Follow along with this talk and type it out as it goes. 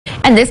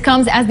And this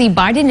comes as the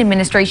Biden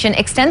administration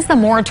extends the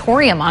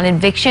moratorium on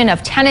eviction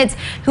of tenants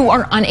who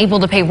are unable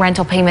to pay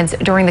rental payments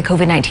during the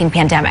COVID-19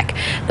 pandemic.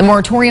 The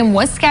moratorium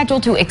was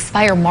scheduled to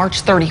expire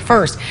March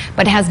 31st,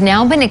 but has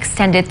now been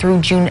extended through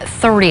June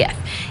 30th.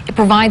 It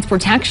provides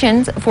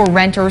protections for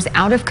renters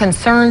out of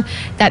concern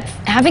that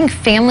having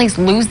families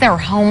lose their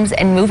homes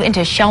and move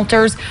into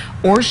shelters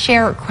or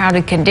share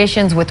crowded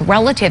conditions with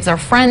relatives or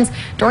friends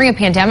during a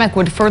pandemic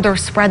would further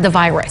spread the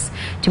virus.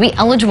 To be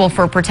eligible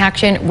for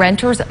protection,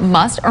 renters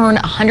must earn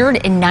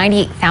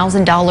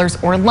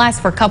 $198,000 or less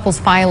for couples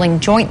filing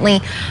jointly,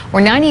 or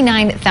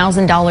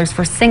 $99,000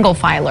 for single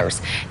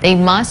filers. They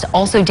must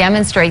also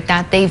demonstrate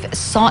that they've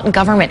sought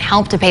government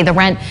help to pay the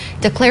rent,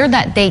 declare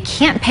that they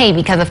can't pay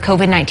because of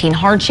COVID-19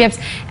 hardships,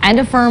 and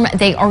affirm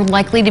they are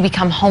likely to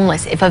become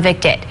homeless if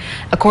evicted.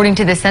 According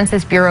to the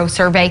Census Bureau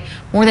survey,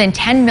 more than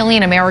 10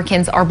 million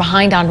Americans are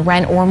behind on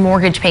rent or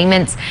mortgage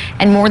payments,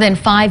 and more than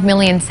 5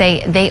 million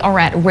say they are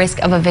at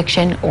risk of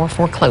eviction or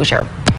foreclosure.